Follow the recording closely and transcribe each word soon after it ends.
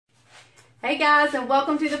Hey guys, and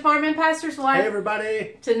welcome to the Farm and Pastor's Wife. Hey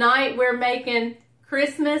everybody! Tonight we're making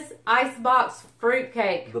Christmas Icebox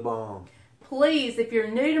fruitcake. The bomb. Please, if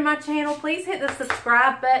you're new to my channel, please hit the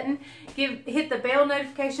subscribe button. Hit the bell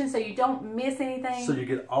notification so you don't miss anything. So you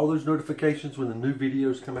get all those notifications when the new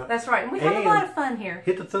videos come out. That's right. And we have a lot of fun here.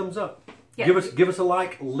 Hit the thumbs up. Yes. Give us a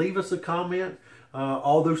like. Leave us a comment.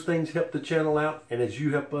 All those things help the channel out, and as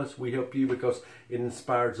you help us, we help you because it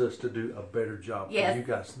inspires us to do a better job for you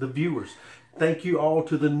guys, the viewers. Thank you all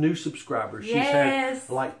to the new subscribers. Yes. She's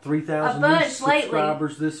had like 3,000 new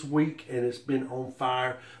subscribers this week, and it's been on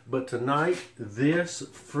fire. But tonight, this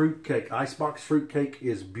fruitcake, Icebox fruitcake,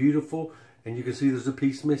 is beautiful, and you can see there's a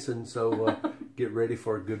piece missing, so get ready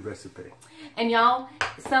for a good recipe. And y'all,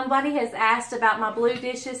 somebody has asked about my blue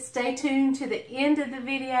dishes. Stay tuned to the end of the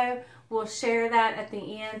video. We'll share that at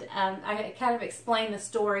the end. I kind of explain the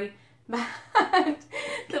story behind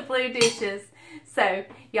the blue dishes. So,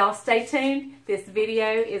 y'all stay tuned. This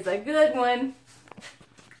video is a good one.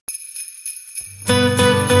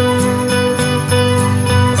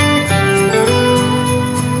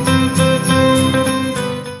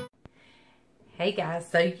 Hey guys,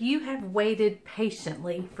 so you have waited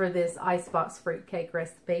patiently for this Icebox fruitcake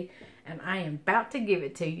recipe, and I am about to give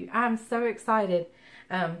it to you. I'm so excited.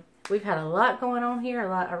 We've had a lot going on here, a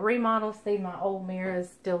lot of remodels. See, my old mirror is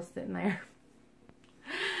still sitting there.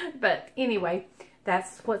 But anyway,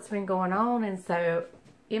 that's what's been going on. And so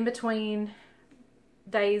in between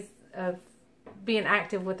days of being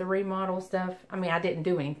active with the remodel stuff, I mean, I didn't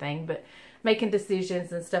do anything, but making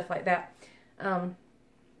decisions and stuff like that.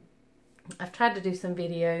 I've tried to do some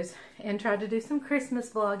videos and tried to do some Christmas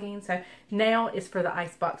vlogging. So now is for the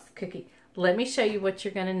Icebox cookie. Let me show you what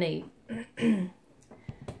you're going to need.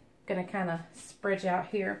 Going to kind of spread you out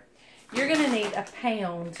here. You're going to need a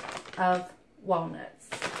pound of walnuts.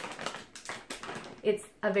 It's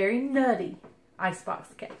a very nutty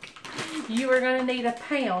Icebox cake. You are going to need a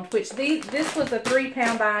pound, which this was a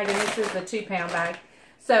 3-pound bag and this is a 2-pound bag.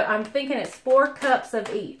 So I'm thinking it's 4 cups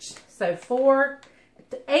of each. So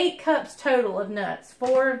 8 cups total of nuts.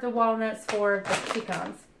 4 of the walnuts, 4 of the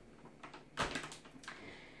pecans.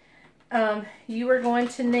 You are going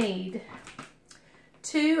to need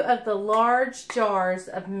 2 of the large jars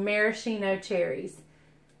of maraschino cherries,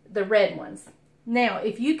 the red ones. Now,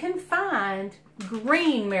 if you can find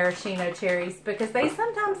green maraschino cherries, because they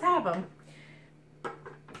sometimes have them,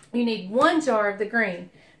 you need 1 jar of the green.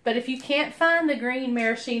 But if you can't find the green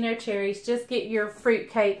maraschino cherries, just get your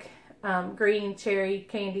fruitcake green cherry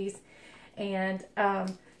candies, and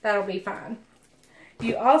that'll be fine.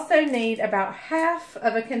 You also need about half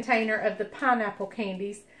of a container of the pineapple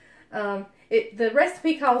candies. The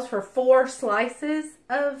recipe calls for 4 slices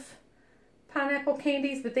of pineapple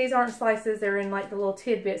candies, but these aren't slices, they're in like the little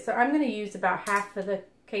tidbits. So I'm going to use about half of the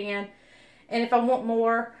can. And if I want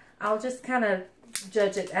more, I'll just kind of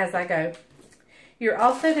judge it as I go. You're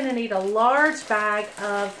also going to need a large bag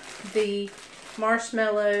of the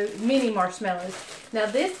mini marshmallows. Now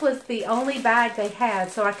this was the only bag they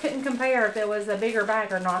had, so I couldn't compare if there was a bigger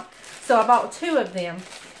bag or not. So I bought 2 of them.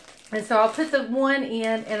 And so I'll put the 1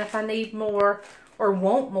 in, and if I need more or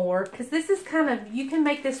want more, because this is kind of, you can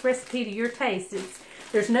make this recipe to your taste.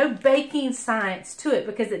 There's no baking science to it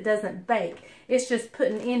because it doesn't bake. It's just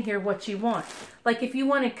putting in here what you want. Like if you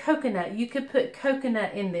wanted coconut, you could put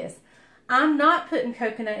coconut in this. I'm not putting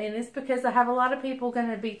coconut in this because I have a lot of people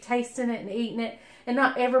going to be tasting it and eating it, and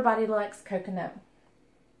not everybody likes coconut.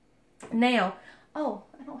 Now, oh,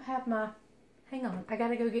 I don't have my, hang on, I got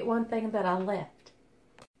to go get one thing that I left.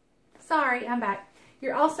 Sorry, I'm back.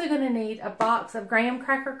 You're also going to need a box of graham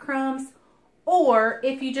cracker crumbs, or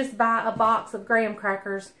if you just buy a box of graham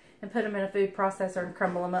crackers and put them in a food processor and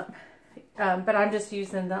crumble them up. But I'm just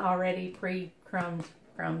using the already pre-crumbed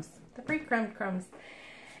crumbs. The pre-crumbed crumbs.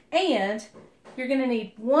 And you're going to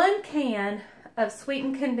need 1 can of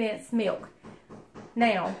sweetened condensed milk.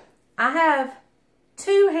 Now, I have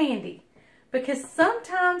 2 handy because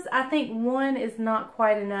sometimes I think 1 is not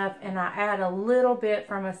quite enough and I add a little bit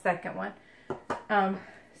from a second one.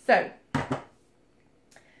 So,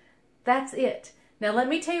 that's it. Now, let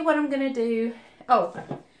me tell you what I'm going to do. Oh,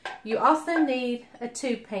 you also need a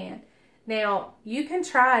tube pan. Now, you can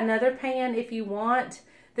try another pan if you want.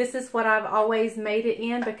 This is what I've always made it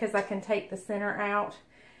in because I can take the center out.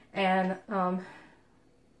 And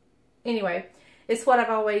anyway, it's what I've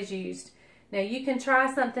always used. Now you can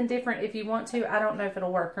try something different if you want to. I don't know if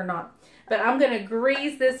it'll work or not. But I'm going to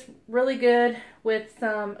grease this really good with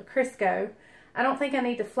some Crisco. I don't think I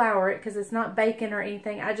need to flour it because it's not bacon or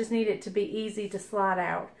anything. I just need it to be easy to slide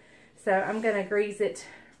out. So I'm going to grease it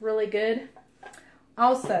really good.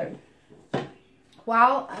 Also,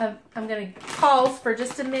 while I'm going to pause for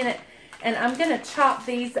just a minute, and I'm going to chop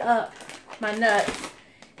these up, my nuts,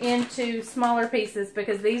 into smaller pieces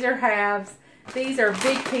because these are halves. These are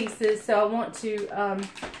big pieces, so I want to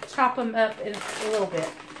chop them up in a little bit.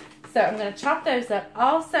 So I'm going to chop those up.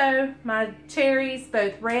 Also, my cherries,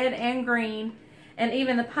 both red and green, and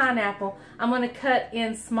even the pineapple, I'm going to cut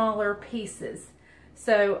in smaller pieces.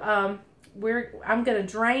 So I'm going to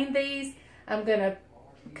drain these. I'm going to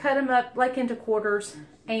cut them up like into quarters,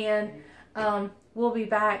 and we'll be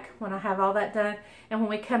back when I have all that done. And when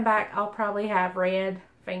we come back, I'll probably have red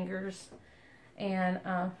fingers. And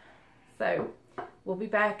so we'll be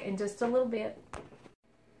back in just a little bit.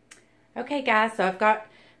 Okay guys, so I've got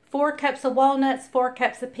 4 cups of walnuts, 4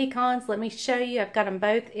 cups of pecans. Let me show you. I've got them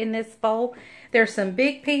both in this bowl. There's some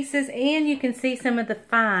big pieces, and you can see some of the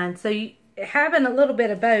fine. So having a little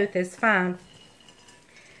bit of both is fine.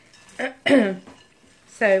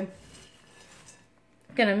 So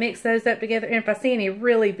I'm going to mix those up together. And if I see any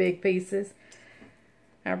really big pieces,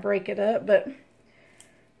 I'll break it up. But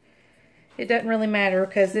it doesn't really matter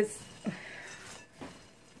because it's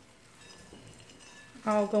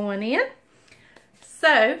all going in.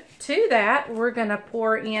 So to that, we're going to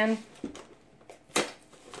pour in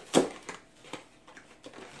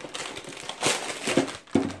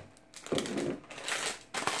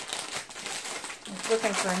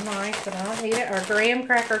looking for a knife, but I don't need it. Our graham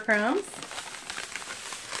cracker crumbs.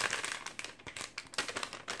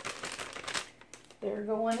 They're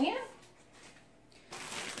going in.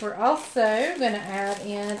 We're also going to add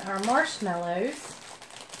in our marshmallows.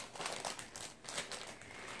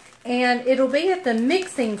 And it'll be at the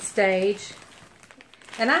mixing stage.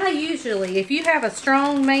 And I usually, if you have a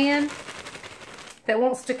strong man that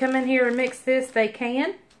wants to come in here and mix this, they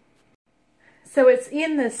can. So it's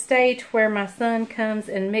in the stage where my son comes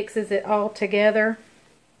and mixes it all together.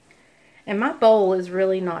 And my bowl is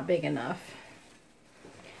really not big enough.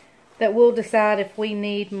 That we'll decide if we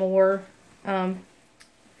need more more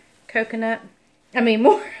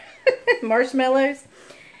marshmallows.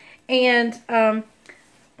 And I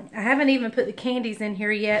haven't even put the candies in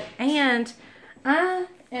here yet. And I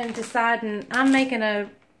am deciding, I'm making a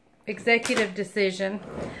executive decision.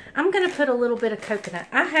 I'm going to put a little bit of coconut.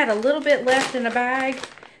 I had a little bit left in a bag.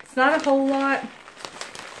 It's not a whole lot,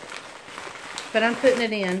 but I'm putting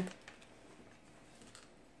it in.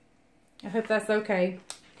 I hope that's okay.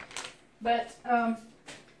 But I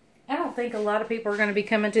don't think a lot of people are going to be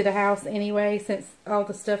coming to the house anyway, since all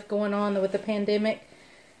the stuff going on with the pandemic.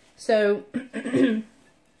 So, and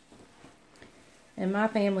my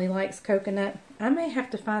family likes coconut. I may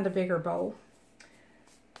have to find a bigger bowl.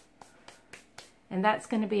 And that's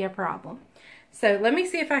going to be a problem. So let me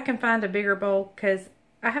see if I can find a bigger bowl, because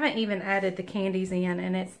I haven't even added the candies in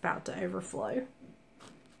and it's about to overflow.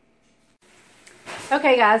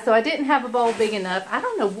 Okay guys, so I didn't have a bowl big enough. I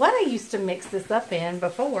don't know what I used to mix this up in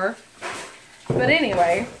before. But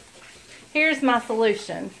anyway, here's my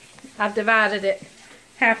solution. I've divided it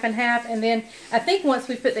half and half, and then I think once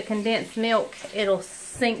we put the condensed milk, it'll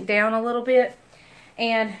sink down a little bit.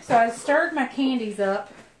 And so I stirred my candies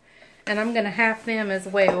up, and I'm going to half them as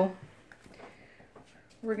well.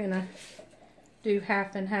 We're going to do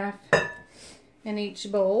half and half in each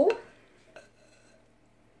bowl.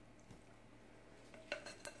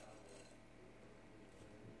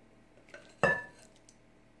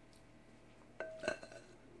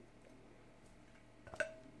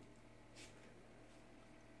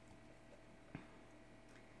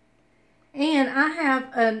 And I have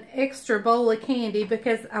an extra bowl of candy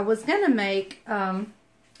because I was going to make an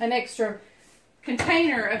extra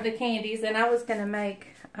container of the candies, and I was going to make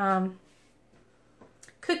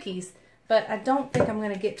cookies. But I don't think I'm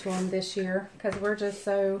going to get to them this year because we're just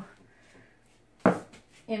so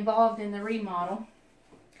involved in the remodel.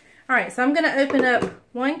 Alright, so I'm going to open up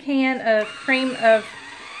 1 can of cream of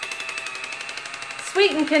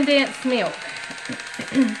sweetened condensed milk.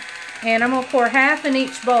 And I'm going to pour half in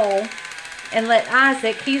each bowl. And let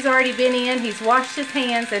Isaac, he's already been in, he's washed his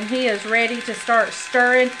hands, and he is ready to start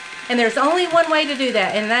stirring. And there's only one way to do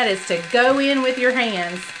that, and that is to go in with your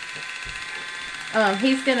hands.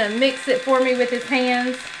 He's going to mix it for me with his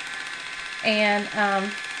hands. And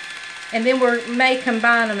then we may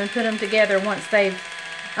combine them and put them together once they've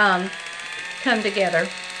come together.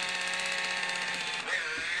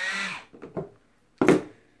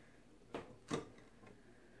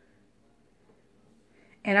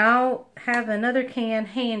 And I'll have another can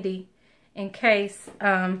handy in case,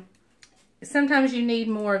 sometimes you need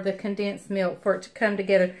more of the condensed milk for it to come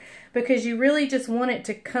together, because you really just want it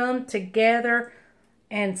to come together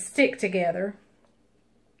and stick together.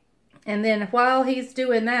 And then while he's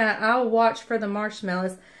doing that, I'll watch for the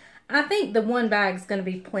marshmallows. I think the one bag's going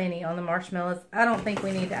to be plenty on the marshmallows. I don't think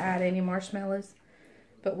we need to add any marshmallows,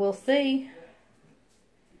 but we'll see.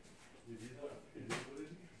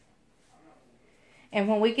 And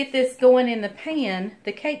when we get this going in the pan,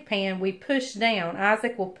 the cake pan, we push down.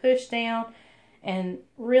 Isaac will push down and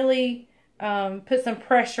really put some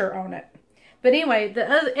pressure on it. But anyway,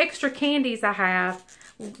 the other extra candies I have,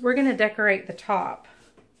 we're going to decorate the top.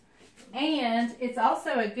 And it's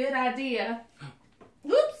also a good idea.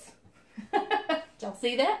 Whoops. Y'all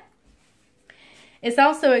see that? It's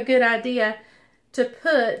also a good idea to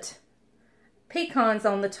put pecans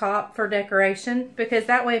on the top for decoration, because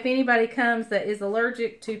that way if anybody comes that is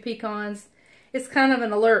allergic to pecans, it's kind of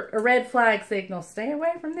an alert, a red flag signal. Stay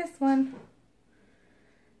away from this one.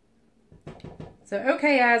 So,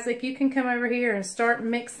 okay, Isaac, you can come over here and start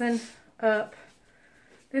mixing up.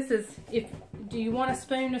 This is, do you want a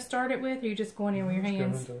spoon to start it with, or are you just going in with your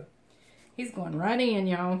hands? He's going right in,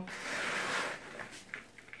 y'all.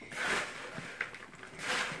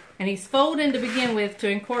 And he's folding to begin with to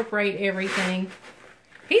incorporate everything.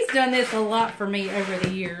 He's done this a lot for me over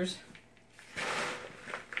the years.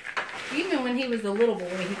 Even when he was a little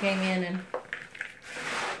boy, he came in and...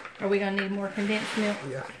 Are we going to need more condensed milk?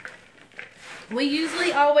 Yeah. We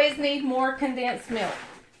usually always need more condensed milk.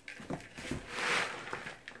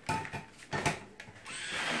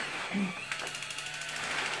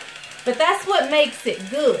 But that's what makes it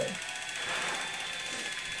good.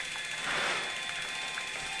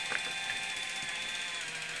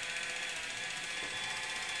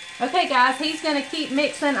 Okay, guys, he's going to keep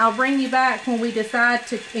mixing. I'll bring you back when we decide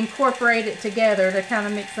to incorporate it together, to kind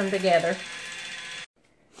of mix them together.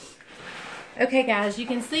 Okay, guys, you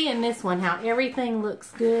can see in this one how everything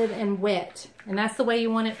looks good and wet. And that's the way you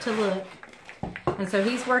want it to look. And so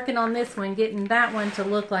he's working on this one, getting that one to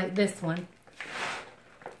look like this one.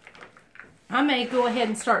 I may go ahead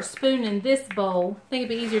and start spooning this bowl. I think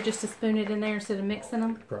it'd be easier just to spoon it in there instead of mixing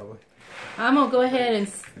them. Probably. I'm going to go ahead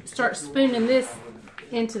and start spooning this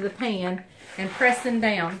into the pan and pressing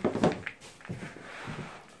down.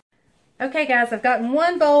 Okay, guys, I've gotten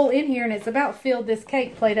one bowl in here and it's about filled this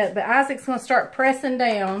cake plate up, but Isaac's going to start pressing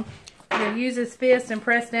down. He'll use his fist and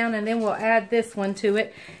press down, and then we'll add this one to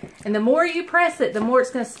it. And the more you press it, the more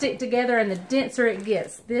it's going to stick together and the denser it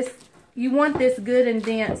gets. You want this good and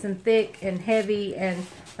dense and thick and heavy, and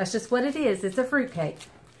that's just what it is. It's a fruit cake.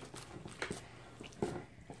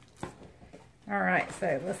 All right,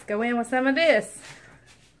 so let's go in with some of this.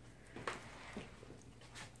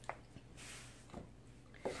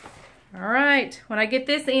 All right, when I get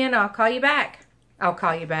this in, I'll call you back. I'll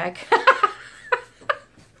call you back.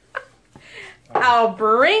 I'll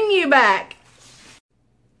bring you back.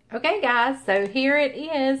 Okay, guys, so here it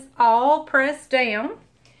is, all pressed down.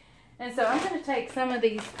 And so I'm going to take some of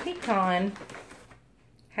these pecan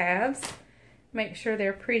halves, make sure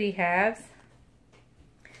they're pretty halves.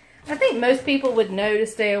 I think most people would know to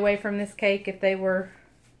stay away from this cake if they were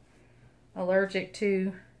allergic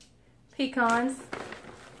to pecans.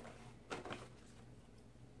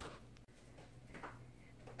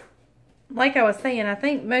 Like I was saying, I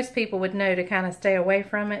think most people would know to kind of stay away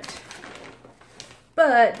from it.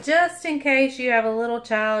 But just in case you have a little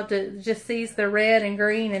child that just sees the red and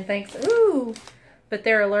green and thinks, ooh, but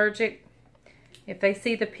they're allergic, if they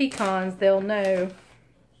see the pecans, they'll know,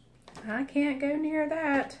 I can't go near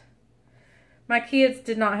that. My kids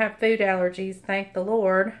did not have food allergies, thank the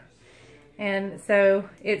Lord. And so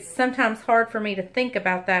it's sometimes hard for me to think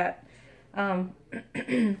about that. And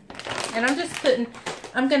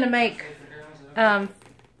I'm going to make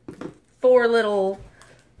 4 little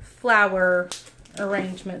flower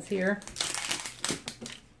arrangements here.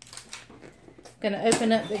 Gonna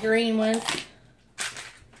open up the green ones,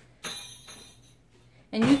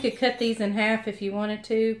 and you could cut these in half if you wanted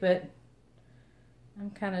to, but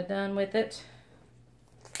I'm kind of done with it.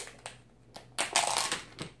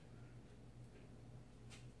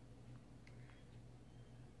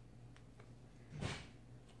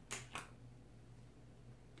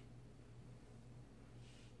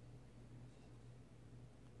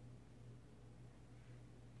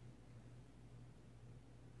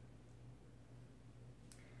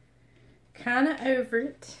 Kind of over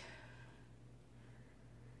it,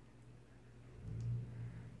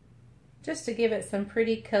 just to give it some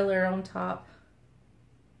pretty color on top.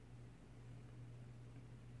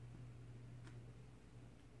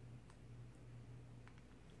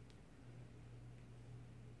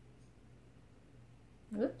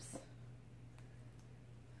 Whoops.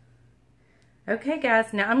 Okay,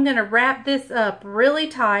 guys, now I'm going to wrap this up really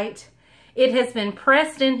tight, It has been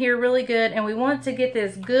pressed in here really good, and we want to get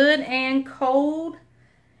this good and cold.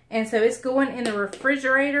 And so it's going in the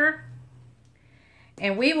refrigerator,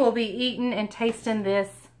 and we will be eating and tasting this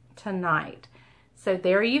tonight. So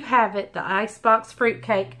there you have it, the Icebox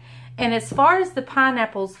fruitcake. And as far as the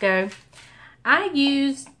pineapples go, I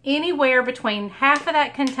used anywhere between half of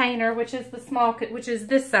that container, which is the small, which is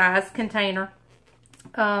this size container.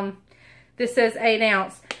 This says 8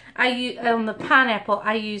 ounce. On the pineapple,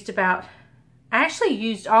 I actually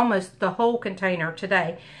used almost the whole container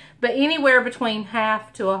today. But anywhere between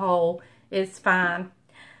half to a whole is fine.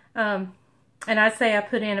 And I'd say I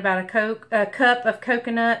put in about a cup of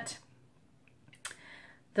coconut,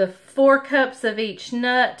 the 4 cups of each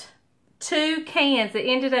nut, 2 cans. It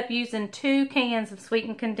ended up using 2 cans of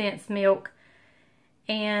sweetened condensed milk,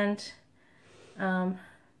 and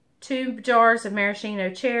 2 jars of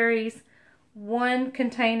maraschino cherries, 1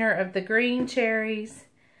 container of the green cherries,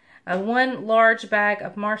 1 large bag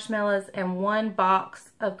of marshmallows, and 1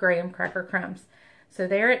 box of graham cracker crumbs. So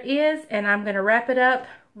there it is, and I'm going to wrap it up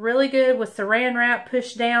really good with saran wrap,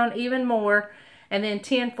 pushed down even more, and then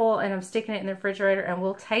tin foil, and I'm sticking it in the refrigerator, and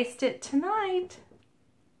we'll taste it tonight.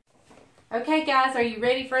 Okay, guys, are you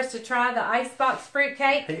ready for us to try the Icebox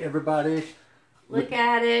fruitcake? Hey, everybody. Look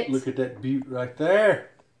at it. Look at that beaut right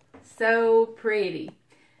there. So pretty.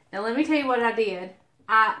 Now, let me tell you what I did.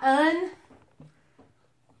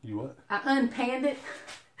 You what? I unpanned it.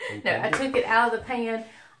 No, I took it out of the pan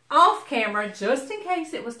off camera just in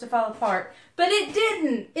case it was to fall apart. But it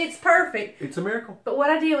didn't. It's perfect. It's a miracle. But what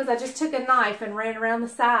I did was I just took a knife and ran around the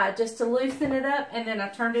side just to loosen it up, and then I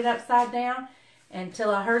turned it upside down until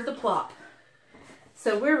I heard the plop.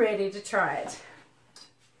 So we're ready to try it.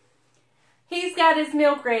 He's got his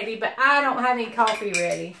milk ready, but I don't have any coffee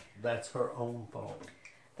ready. That's her own fault.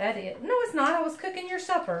 That is. No, it's not. I was cooking your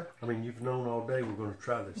supper. I mean, you've known all day we're going to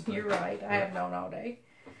try this thing. You're right. I have known all day.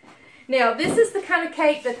 Now, this is the kind of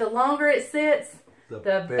cake that the longer it sits, the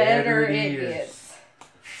better it gets.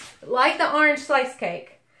 Like the orange slice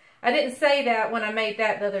cake. I didn't say that when I made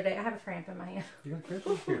that the other day. I have a cramp in my hand. You got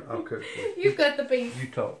cramp? Here, I'll cook for you. You've got the piece. You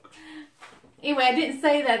talk. Anyway, I didn't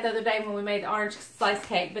say that the other day when we made the orange slice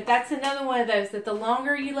cake, but that's another one of those that the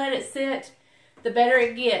longer you let it sit, the better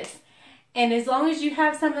it gets. And as long as you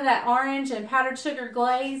have some of that orange and powdered sugar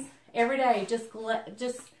glaze every day, just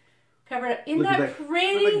cover it up. Isn't that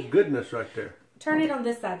pretty? Look at that goodness right there. Turn it on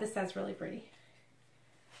this side. This side's really pretty.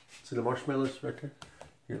 See the marshmallows right there?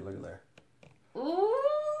 Here, look at there. Ooh.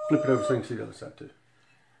 Flip it over so you can see the other side too.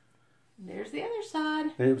 There's the other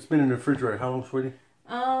side. And it's been in the refrigerator how long, sweetie?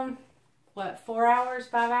 What, 4 hours,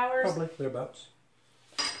 5 hours? Probably, thereabouts.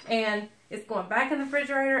 And it's going back in the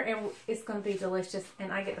refrigerator, and it's going to be delicious,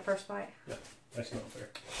 and I get the first bite. Yeah, that's not fair.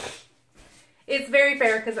 It's very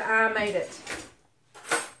fair because I made it.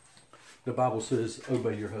 The Bible says,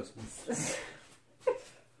 obey your husbands.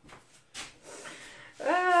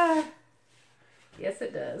 Yes,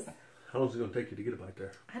 it does. How long is it going to take you to get a bite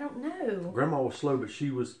there? I don't know. Grandma was slow, but she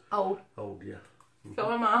was... Old. Old, yeah. Mm-hmm.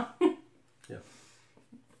 So am I. Yeah.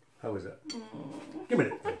 How is that? Give me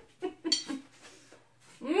that.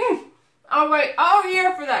 I'll wait all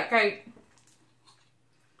year for that cake.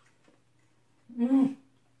 Really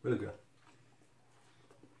good.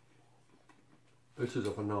 This is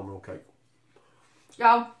a phenomenal cake.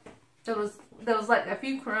 Y'all, there was like a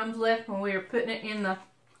few crumbs left when we were putting it in the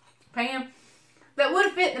pan. That would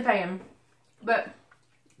have fit in the pan, but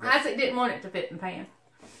Isaac didn't want it to fit in the pan.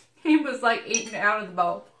 He was like eating it out of the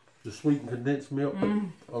bowl. The sweetened condensed milk,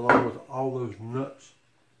 along with all those nuts.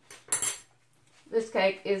 This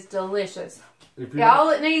cake is delicious.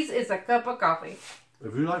 All it needs is a cup of coffee.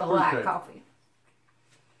 If you like black coffee.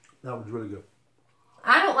 That was really good.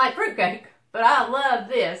 I don't like fruitcake, but I love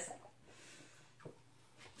this.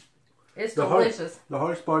 It's delicious. The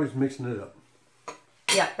hardest part is mixing it up.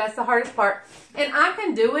 Yeah, that's the hardest part. And I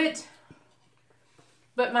can do it,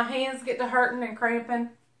 but my hands get to hurting and cramping.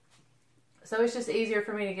 So it's just easier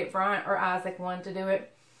for me to get Bryant or Isaac one to do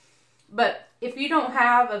it. But if you don't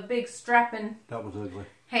have a big strapping, that was ugly,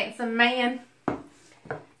 handsome man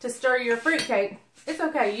to stir your fruitcake, it's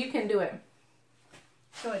okay. You can do it.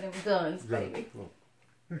 Show them guns, baby.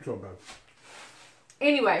 You're so bad.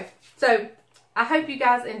 Anyway, so I hope you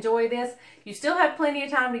guys enjoy this. You still have plenty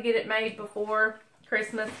of time to get it made before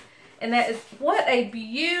Christmas. And that is, what a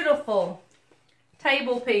beautiful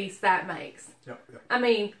table piece that makes. Yep. I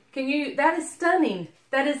mean, that is stunning.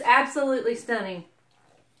 That is absolutely stunning.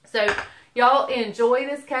 So, y'all enjoy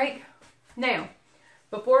this cake. Now,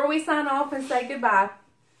 before we sign off and say goodbye,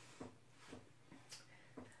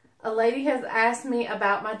 a lady has asked me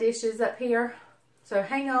about my dishes up here. So,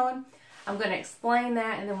 hang on. I'm going to explain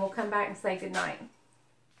that and then we'll come back and say goodnight.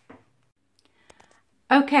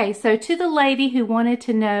 Okay, so to the lady who wanted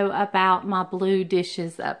to know about my blue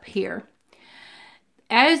dishes up here.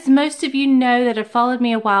 As most of you know that have followed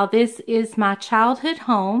me a while, this is my childhood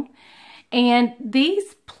home. And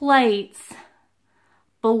these plates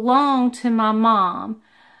belong to my mom.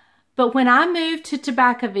 But when I moved to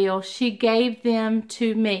Tobaccoville, she gave them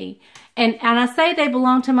to me. And I say they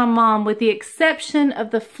belong to my mom with the exception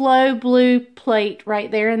of the Flow Blue plate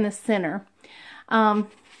right there in the center.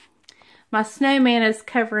 My snowman is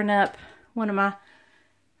covering up one of my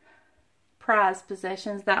prized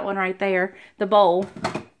possessions, that one right there, the bowl.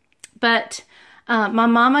 But my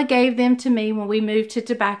mama gave them to me when we moved to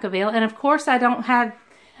Tobaccoville. And of course I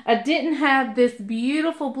didn't have this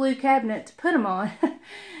beautiful blue cabinet to put them on.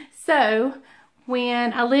 So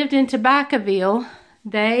when I lived in Tobaccoville,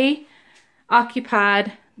 they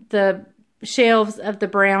occupied the shelves of the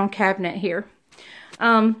brown cabinet here.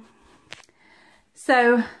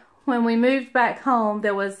 So when we moved back home,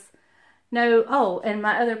 there was no, oh, and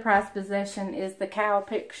my other prized possession is the cow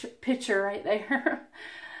picture right there.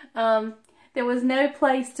 There was no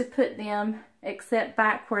place to put them except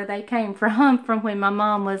back where they came from when my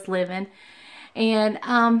mom was living. And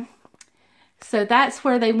so that's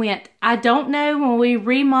where they went. I don't know when we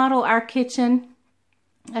remodel our kitchen,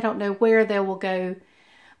 I don't know where they will go.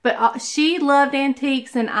 But she loved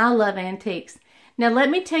antiques and I love antiques. Now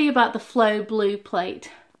let me tell you about the Flow Blue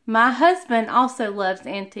plate. My husband also loves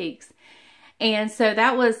antiques. And so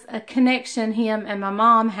that was a connection him and my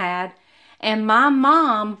mom had. And my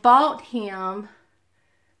mom bought him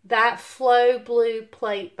that Flow Blue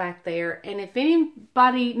plate back there. And if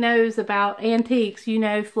anybody knows about antiques, you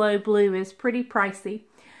know Flow Blue is pretty pricey.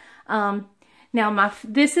 Now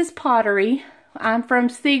this is pottery. I'm from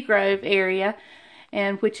Seagrove area,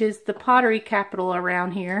 and which is the pottery capital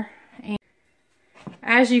around here. And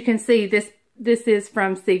as you can see, this is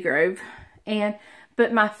from Seagrove.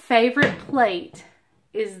 But my favorite plate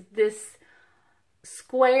is this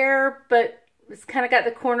square, but it's kind of got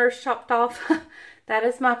the corners chopped off. That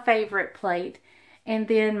is my favorite plate. And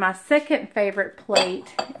then my second favorite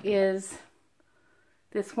plate is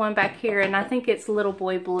this one back here, and I think it's Little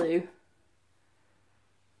Boy Blue.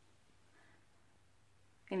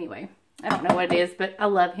 Anyway, I don't know what it is, but I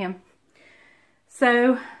love him.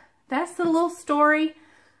 So that's the little story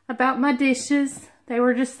about my dishes. They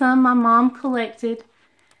were just some my mom collected,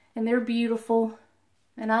 and they're beautiful,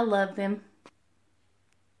 and I love them.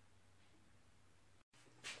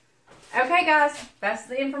 Okay guys, that's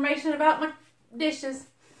the information about my dishes.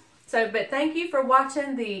 But thank you for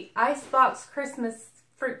watching the Icebox Christmas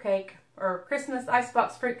fruitcake, or Christmas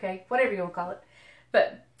Icebox fruitcake, whatever you want to call it.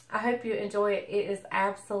 But I hope you enjoy it. It is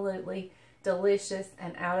absolutely delicious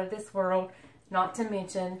and out of this world, not to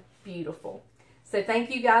mention beautiful. So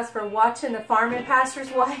thank you guys for watching the Farm and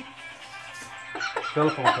Pastor's Way.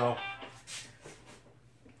 Telephone call.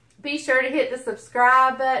 Be sure to hit the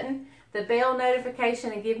subscribe button, the bell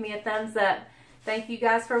notification, and give me a thumbs up. Thank you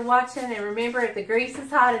guys for watching, and remember, if the grease is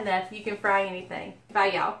hot enough, you can fry anything. Bye,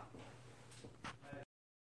 y'all.